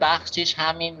خورد؟ یه بخشیش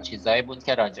همین چیزایی بود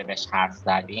که راجبش حرف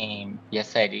زدیم، یه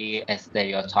سری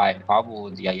استریوتایپ ها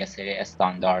بود یا یه سری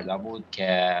استانداردها بود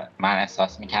که من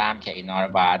احساس میکردم که اینا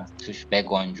رو باید توش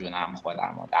بگنجونم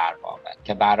خودم و در واقع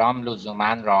که برام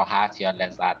لزوما راحت یا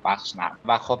لذت بخش نبود.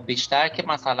 و خب بیشتر که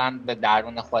مثلا به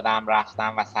درون خودم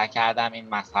رفتم و سعی کردم این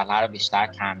مسئله رو بیشتر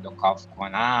کند و کاف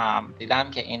کنم،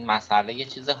 دیدم که این مسئله یه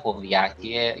چیز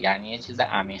هویتیه، یعنی یه چیز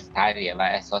عمیق‌تریه و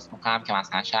احساس میکنم که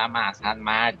مثلا شاید من اصلا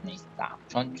مرد نیستم،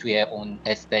 چون توی اون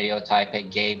استریوتایپ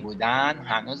گی بودن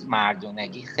هنوز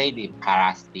مردونگی خیلی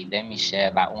پرستیده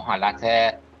میشه و اون حالت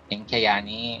اینکه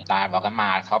یعنی در واقع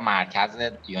مردها مرکز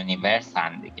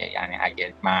یونیورسن دیگه، یعنی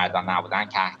اگه مردا نبودن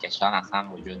کهکشان اصلا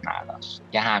وجود نداشت،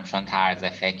 که همچون طرز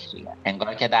فکریه،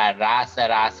 انگار که در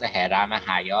رأس هرم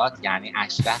حیات، یعنی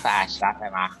اشرف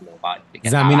مخلوقات دیگه،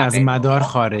 زمین از مدار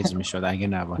خارج میشد اگه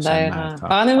نباشن مردها.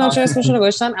 فقط نمیدونم چرا اسمشون رو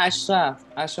گذاشتن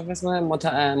اشرف اسم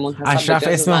منتسب اشرف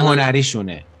اسم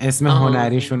هنریشونه، اسم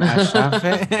هنریشون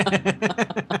اشرفه.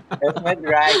 اسم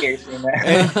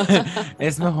درگشونه.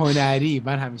 اسم هنری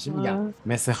من همیشه میگم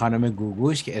مثل خانم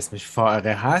گوگوش که اسمش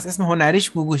فائقه هست، اسم هنریش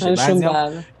گوگوشه، بعضی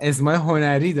هم اسمای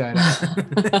هنری داره.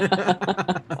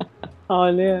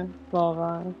 عالیه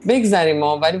واقعا. بگذاریم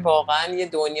ما، ولی واقعا یه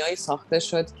دنیایی ساخته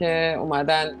شد که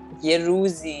اومدن یه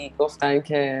روزی گفتن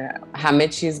که همه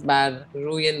چیز بر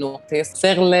روی نقطه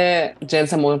ثقل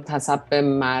جنس منتسب به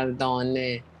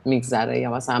مردانه میگذره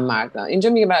یا مثلا مردان. اینجا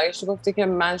میگه برایش گفته که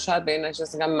من شاید به این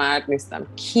نشستم مرد نیستم.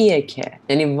 کیه که،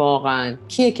 یعنی واقعا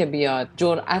کیه که بیاد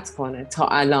جرأت کنه؟ تا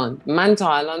الان من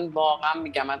واقعا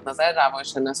میگم از نظر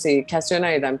روانشناسی کسی رو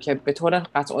ندیدم که به طور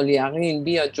قطع الیقین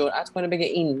بیاد جرأت کنه بگه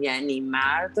این یعنی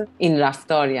مرد، این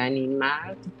رفتار یعنی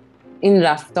مرد، این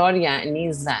رفتار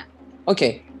یعنی زن.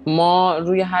 اوکی، ما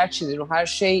روی هر چیزی، رو هر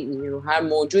شیئی، رو هر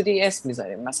موجودی اسم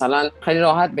میذاریم. مثلا خیلی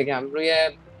راحت بگم روی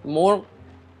مرغ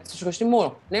اسمش گذاشتیم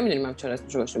مرغ، نمیدونیم هم چرا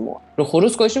اسمش گذاشتیم مرغ. رو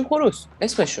خروس گذاشتیم خروس،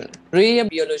 اسمشونه. روی یه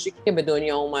بیولوژیکی که به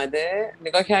دنیا اومده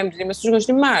نگاه کردیم دیدیم اسمش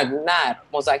گذاشتیم مرد، نر،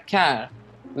 مذکر،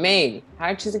 میل،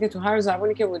 هر چیزی که تو هر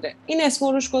زبانی که بوده این اسم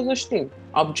روش گذاشتیم.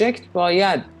 آبجکت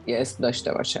باید یه اسم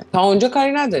داشته باشه. تا اونجا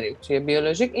کاری نداریم، توی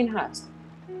بیولوژیک این هست.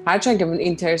 هرچند که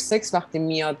اینترسکس وقتی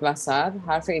میاد وسط،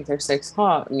 حرف اینترسکس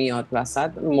ها میاد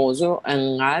وسط، موضوع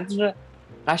انقدر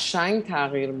قشنگ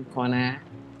تغییر میکنه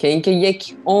که اینکه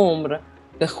یک عمر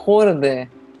به خورد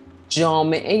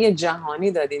جامعه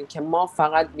جهانی دادین که ما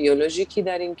فقط بیولوژیکی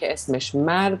داریم که اسمش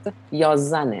مرد یا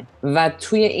زنه و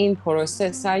توی این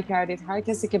پروسه سعی کردید هر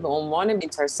کسی که به عنوان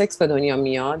اینترسکس به دنیا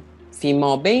میاد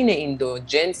فیما بین این دو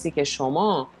جنسی که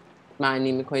شما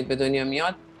معنی میکنید به دنیا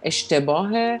میاد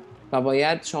اشتباهه و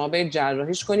باید شما برید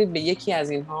جراحیش کنید، به یکی از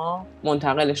اینها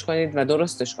منتقلش کنید و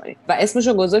درستش کنید و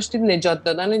اسمشو گذاشتید نجات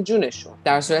دادن جونشون،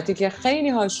 در صورتی که خیلی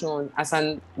هاشون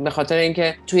اصلا به خاطر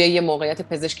اینکه توی یه موقعیت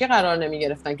پزشکی قرار نمی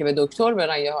گرفتن که به دکتر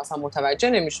برن یا اصلا متوجه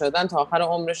نمی شدن تا آخر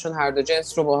عمرشون هر دو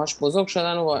جنس رو باهاش بزرگ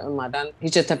شدن و اومدن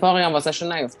هیچ اتفاقی هم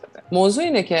واسهشون نیفتاده. موضوع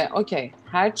اینه که اوکی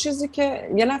هر چیزی که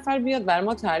یه نفر بیاد بر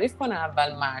ما تعریف کنه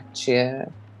اول مرد چیه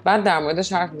بعد در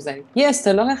موردش حرف میزنیم. یه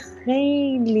اصطلاح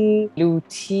خیلی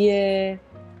لوتی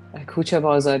کوچه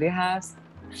بازاری هست،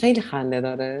 خیلی خنده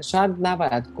داره، شاید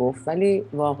نباید گفت ولی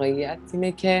واقعیت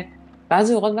اینه که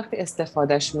بعضی اوقات وقتی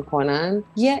استفادهش میکنن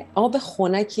یه آب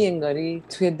خنکی انگاری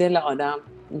توی دل آدم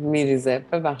میریزه.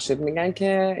 ببخشید میگن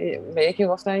که به یکی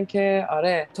گفتن که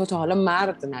آره تو تا حالا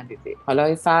مرد ندیدی، حالا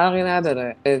این فرقی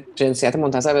نداره به جنسیت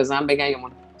منتسب به زن بگن یا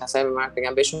منتسب به مرد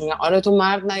بگن، بهشون میگن آره تو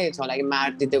مرد ندیدی، حالا اگه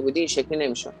مرد دیده بودی این شکلی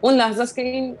نمیشد. اون لحظه است که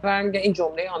این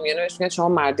جمله عامیانه بهش میگن شما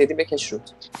مرد دیدی بکش رود.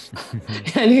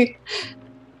 یعنی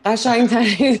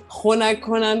قشنگترین خنک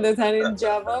کننده ترین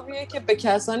جوابیه که به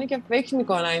کسانی که فکر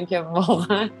میکنن که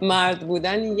واقعا مرد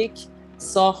بودن یک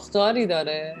ساختاری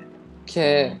داره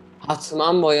که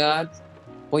حتما باید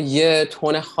با یه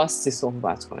تون خاصی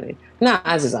صحبت کنی. نه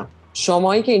عزیزم،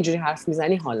 شمایی که اینجوری حرف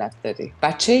میزنی حالت داری.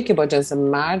 بچه‌ای که با جنس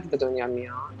مرد به دنیا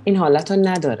میاد این حالت رو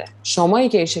نداره. شمایی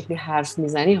که این شکلی حرف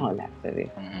میزنی حالت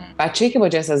داری. بچه‌ای که با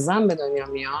جنس زن به دنیا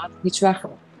میاد هیچ وقت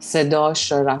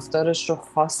صداش و رفتارش رو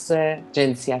خاص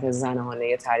جنسیت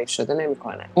زنانه تعریف شده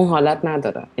نمیکنه. اون حالت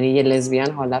نداره. یعنی یه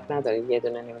لزبیان حالت نداره، یه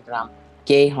دونه نمیدونم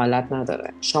گی حالت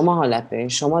نداره. شما حالت دارین،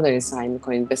 شما دارین سعی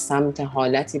میکنین به سمت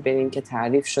حالتی برین که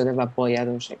تعریف شده و باید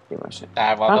اون شکلی باشه.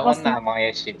 در واقع اون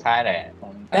نمایشی تره،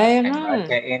 دقیقاً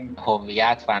که این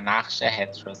هویت و نقش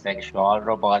هتروسکشوال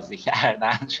رو بازی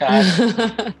کردن. شاید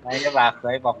من یه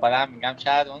وقتایی با خودم میگم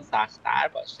شاید اون سخت‌تر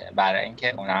باشه برای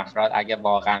اینکه اون افراد اگه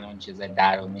واقعا اون چیز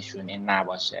درونیشون این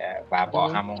نباشه و با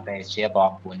همون قیچی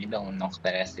باغبونی به اون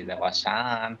نقطه رسیده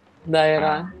باشن،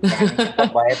 دقیقاً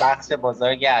با یه بخش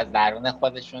بزرگی از درون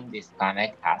خودشون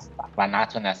دیسکانکت هستن و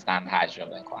نتونستن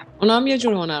تجربه کنن. اونا هم یه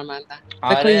جور هنرمندن.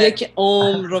 فکر کن یک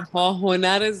عمر رو با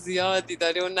هنر زیادی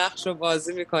داری اون نقش رو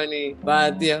بازی میکنی،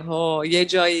 بعد یه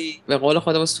جایی به قول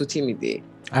خودمون سوتی میدی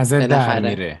ازت در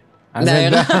میره.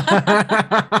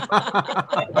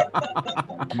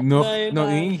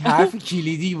 این حرف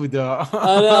کلیدی بود.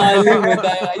 آره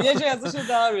یه جایی ازش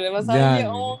در میره. مثلا یه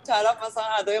عمر طرف مثلا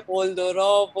ادای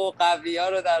قلدرا و قویا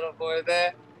رو در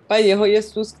آورده و یه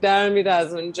سوسک در میره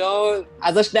از اونجا و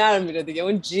ازش در میره دیگه،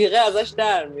 اون جیغه ازش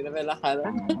در میره بالاخره.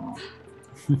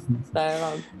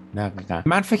 دقیقاً.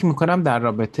 من فکر میکنم در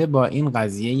رابطه با این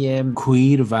قضیه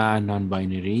کویر و نان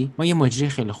باینری ما یه مجری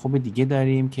خیلی خوب دیگه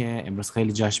داریم که امروز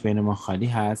خیلی جاش بین ما خالی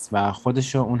هست و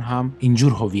خودشو اون هم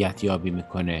اینجور هویت یابی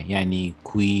میکنه، یعنی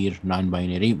کویر نان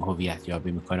باینری هویت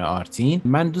یابی میکنه. آرتین،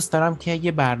 من دوست دارم که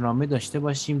یه برنامه داشته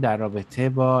باشیم در رابطه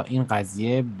با این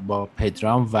قضیه با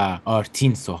پدرام و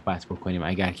آرتین صحبت بکنیم.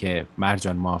 اگر که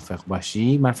مرجان موافق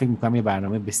باشی من فکر میکنم یه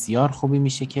برنامه بسیار خوبی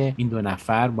میشه که این دو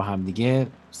نفر با هم دیگه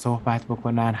صحبت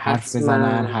بکنن، حرف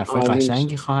بزنن، حرفای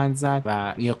قشنگی خواهند زد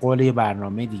و یه قول یه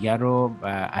برنامه دیگر رو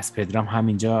از پدرام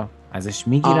همینجا ازش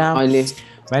میگیرم،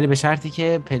 ولی به شرطی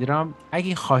که پدرام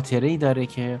اگه خاطره‌ای داره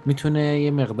که میتونه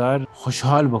یه مقدار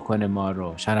خوشحال بکنه ما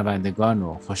رو، شنوندگان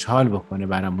رو خوشحال بکنه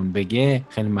برامون بگه،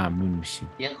 خیلی ممنون میشیم.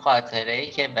 یه خاطره‌ای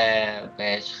که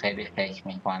بهش خیلی فکر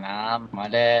میکنم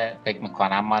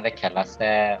مال کلاس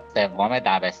سوم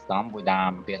دبستان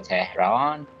بودم توی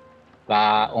تهران و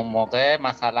اون موقع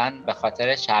مثلا به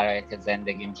خاطر شرایط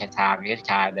زندگیم که تغییر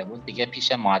کرده بود دیگه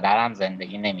پیش مادرم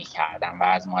زندگی نمی کردم و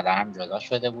از مادرم جدا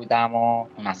شده بودم و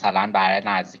مثلا برای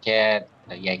نزدیک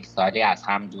 1 سالی از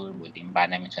هم دور بودیم و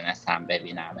نمیتونستم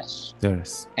ببینمش.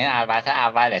 درست. این البته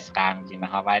اولش غمگینه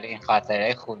ها ولی این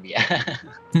خاطره خوبیه.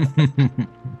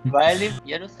 ولی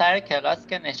یه روز سر کلاس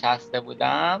که نشسته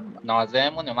بودم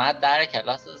ناظرمون اومد در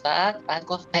کلاس رو زد، بعد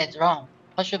گفت پدرام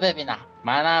پاشو ببینم.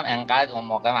 منم انقدر اون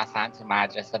موقع مثلا تو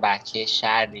مدرسه بچه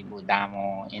شردی بودم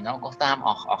و اینا، گفتم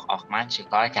آخ من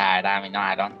چیکار کردم، اینا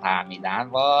الان فهمیدن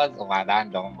باز اومدن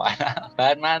دنبالم.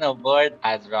 بعد منو برد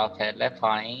از راپله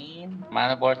پایین،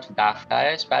 منو برد تو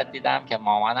دفترش، بعد دیدم که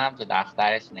مامانم تو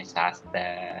دفترش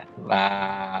نشسته و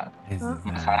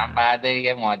مثلا بعد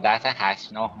یه مدت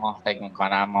 8-9 ماه فکر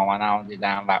میکنم مامانم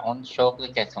دیدم و اون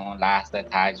شغلی که تو اون لحظه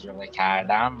تجربه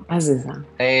کردم عزیزم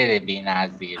خیلی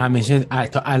بی‌نظیر همیشه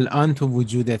تا الان تو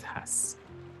وجودت هست.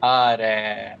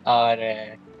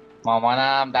 آره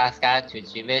مامانم دست کرد تو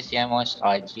جیبش یه مشت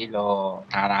آجیل و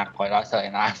تنقلات و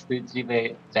اینا از تو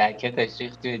جیب جکتش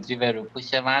ریخت تو جیب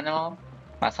روپوش منو.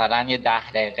 مثلا یه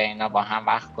 10 دقیقه اینا با هم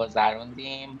وقت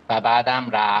گذروندیم و بعدم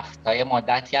رفت. تا یه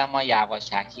مدتی هم ما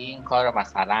یواشکی این کار رو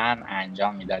مثلا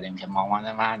انجام میدادیم که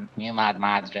مامان من میومد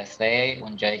مدرسه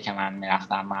اونجایی که من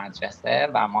میرفتم مدرسه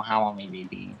و ما همو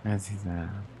میدیدیم. عزیزم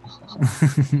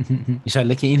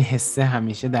انشالله که این حسه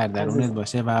همیشه در درونت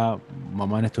باشه و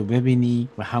مامان تو ببینی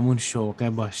و همون شوقه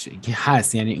باشه که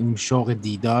هست، یعنی اون شوق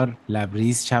دیدار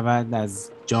لبریز شود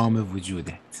از جام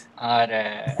وجودت.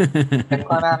 آره فکر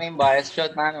کنم این باعث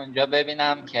شد من اونجا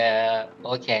ببینم که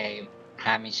اوکی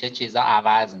همیشه چیزا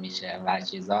عوض میشه و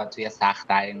چیزا توی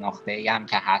سخت‌ترین نقطه‌ای هم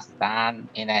که هستن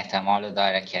این احتمالو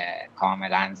داره که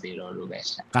کاملا زیر و رو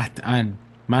بشه. قطعاً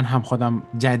من هم خودم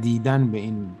جدیداً به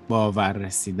این باور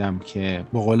رسیدم که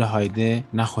به قول هایده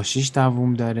نه خوشیش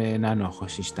دوام داره نه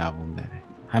ناخوشیش دوام داره،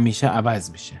 همیشه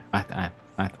عوض میشه. قطعاً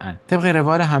طبق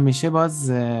روال همیشه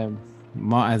باز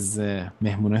ما از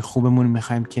مهمونای خوبمون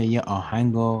میخوایم که یه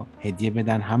آهنگو هدیه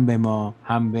بدن، هم به ما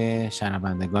هم به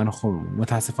شنوندگان خوبمون.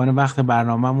 متاسفانه وقت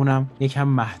برنامه‌مون هم یکم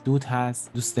محدود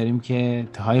هست. دوست داریم که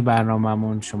تاهای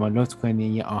برنامه‌مون شما لطف کنی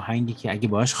یه آهنگی که اگه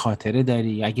باهاش خاطره داری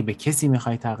یا اگه به کسی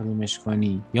میخوای تقدیمش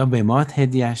کنی یا به ما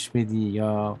هدیهش بدی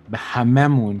یا به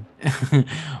هممون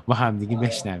با همدیگه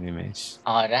بشنویمش.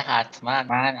 آره حتما.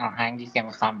 من آهنگی که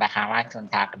میخوام به همتون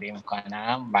تقدیم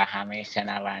کنم و همه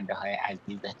شنونده های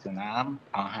عزیزتونم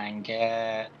آهنگ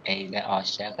عید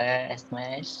عاشق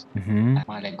اسمش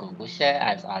مال گوگوشه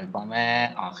از آلبوم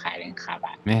آخرین خبر.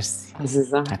 مرسی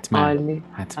عزیزم.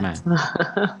 حتما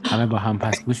همه با هم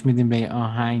پس گوش میدیم به این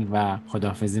آهنگ و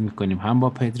خداحافظی میکنیم هم با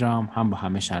پدرام هم با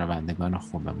همه شنوندگان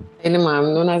خوبمون. خیلی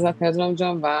ممنون ازت پدرام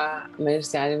جان و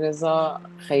مرسی علیرضا،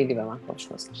 خیلی به من خوش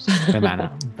گذشت. به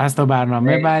منم. پس تا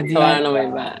برنامه بعدی.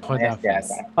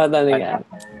 خداحافظ. خدا نگهدار.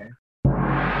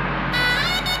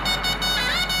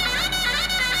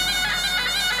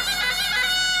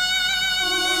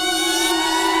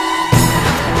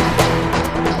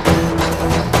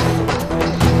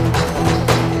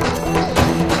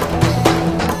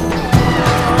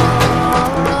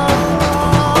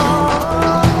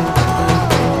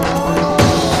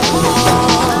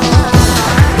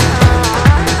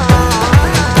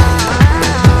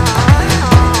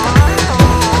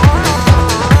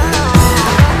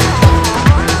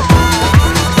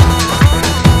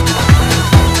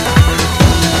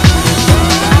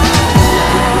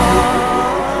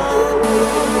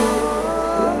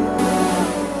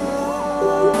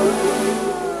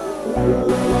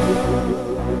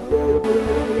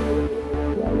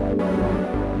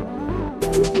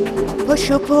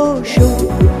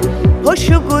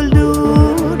 پاشو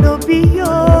گلدونو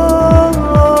بیا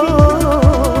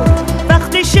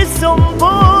وقتش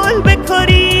سنبول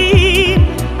بکاریم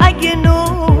اگه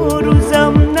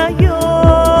نوروزم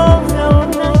نیاد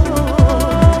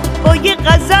با یه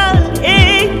غزل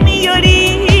عید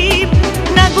میاریم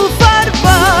نگو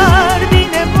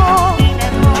فروردین ما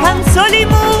چند سالی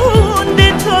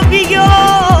مونده تا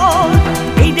بیاد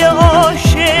عید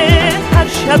عاشق هر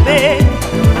شبه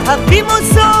تقویم و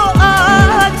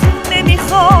ساعت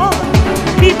نمیخواد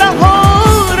بی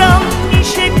بهارم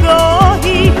میشه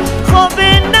گاهی خواب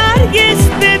نرگس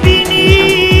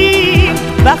ببینیم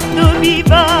وقت و بی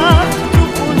وقت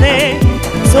تو خونه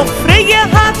سفره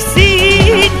 7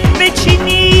 سین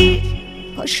بچینی.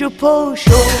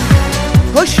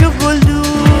 پاشو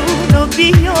گلدونو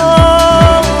بیا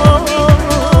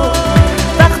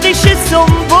وقتش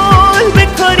سنبول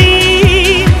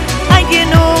بکاریم اگه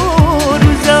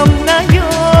نوروزم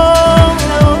نیاد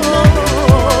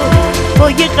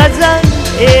با یه غزل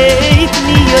عید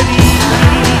میاری.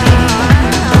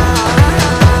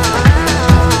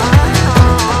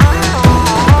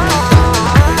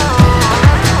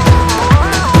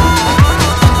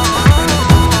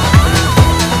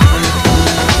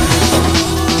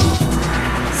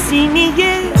 سینی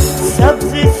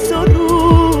سبز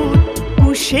سرود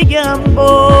گوشه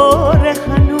انبار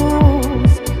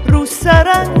هنوز رو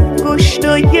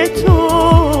سرانگشتای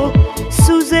تو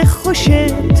سوز خوش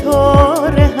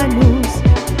تار هنوز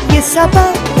یه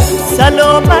سبب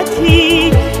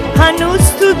سلامتی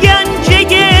هنوز تو گنجه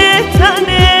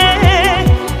تنه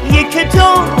یه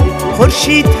کتاب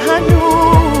خورشید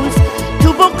هنوز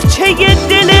تو بقچه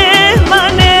دل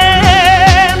منه.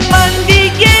 من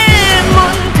دیگه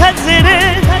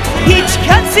منتظره هیچ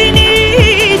کسی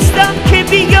نیستم که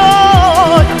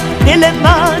بیاد دل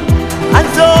من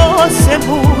از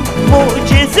آسمون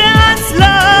معجزه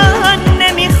اصلا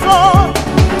نمیخواد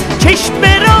چشم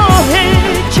به راه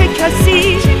چه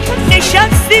کسی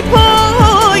نشستی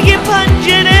پای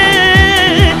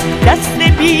پنجره دست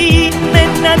بی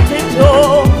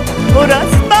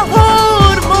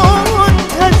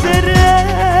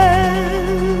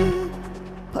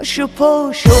پاشو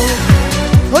پاشو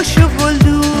پاشو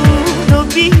گلدون و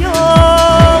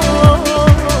بیا،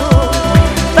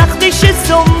 وقتش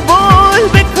سنبول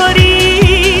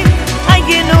بکاری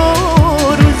اگه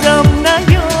نوروزم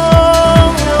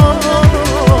نیاد،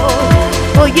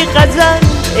 با یه غزل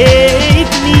عید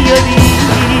میاری.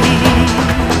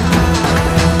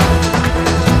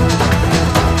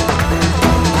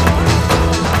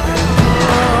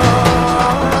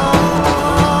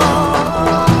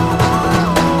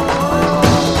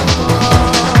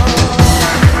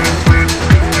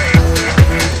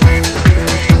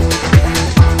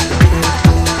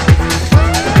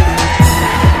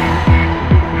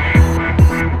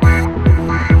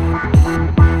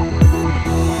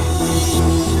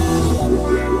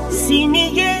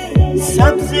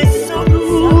 سبز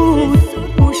سرود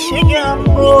گوشه‌ام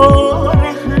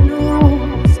باره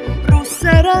هنوز، رو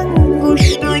سر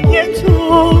انگشتای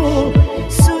تو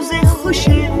سوز خوش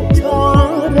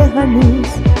تاره هنوز،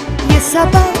 یه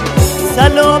سبب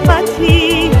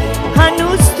سلامتی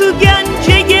هنوز تو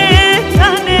گنجه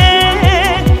تنه،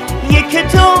 یه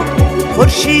کتاب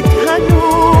خورشید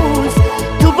هنوز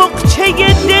تو بقچه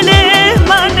دل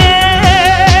منه.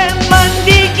 من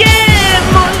دیگه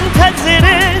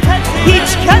منتظره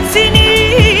هیچ کسی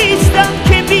نیستم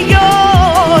که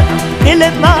بیاد، دل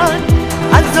من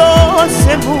از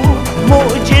آسمون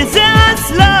معجزه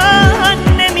اصلا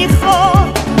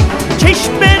نمیخواد،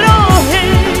 چشم به راه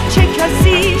چه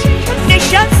کسی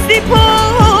نشستی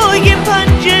پای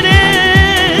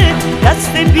پنجره،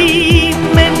 دست بی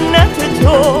منت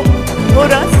تو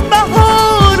پر از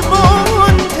بهار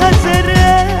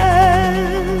منتظره.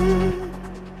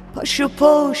 پاشو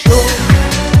پاشو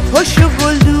پاشو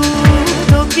گلدون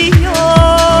و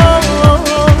بیا،